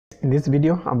In this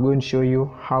video, I'm going to show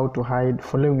you how to hide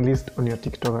following list on your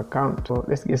TikTok account. So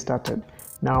let's get started.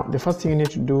 Now, the first thing you need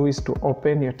to do is to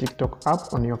open your TikTok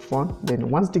app on your phone. Then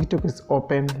once TikTok is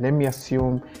open, let me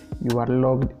assume you are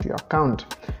logged to your account.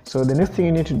 So the next thing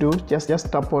you need to do, just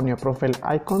tap on your profile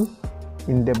icon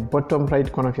in the bottom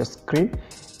right corner of your screen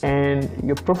and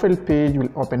your profile page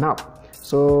will open up.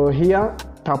 So here,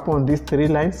 tap on these three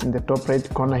lines in the top right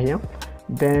corner here.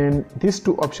 Then these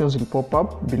two options will pop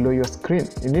up below your screen.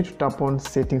 You need to tap on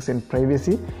settings and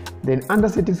privacy. Then under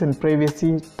settings and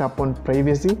privacy, tap on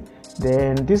privacy.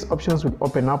 Then these options will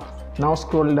open up. Now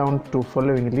scroll down to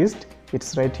following list.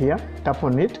 It's right here. Tap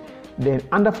on it. Then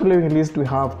under following list, we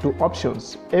have two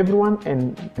options, everyone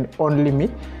and only me.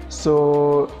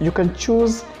 So you can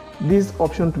choose this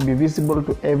option to be visible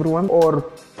to everyone or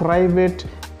private,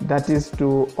 that is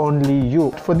to only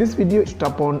you. For this video,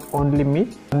 tap on only me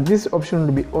and this option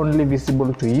will be only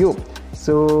visible to you.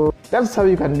 So that's how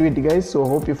you can do it, guys. So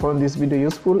hope you found this video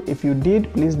useful. If you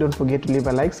did, please don't forget to leave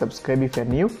a like, subscribe if you're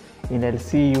new, and I'll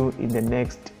see you in the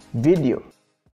next video.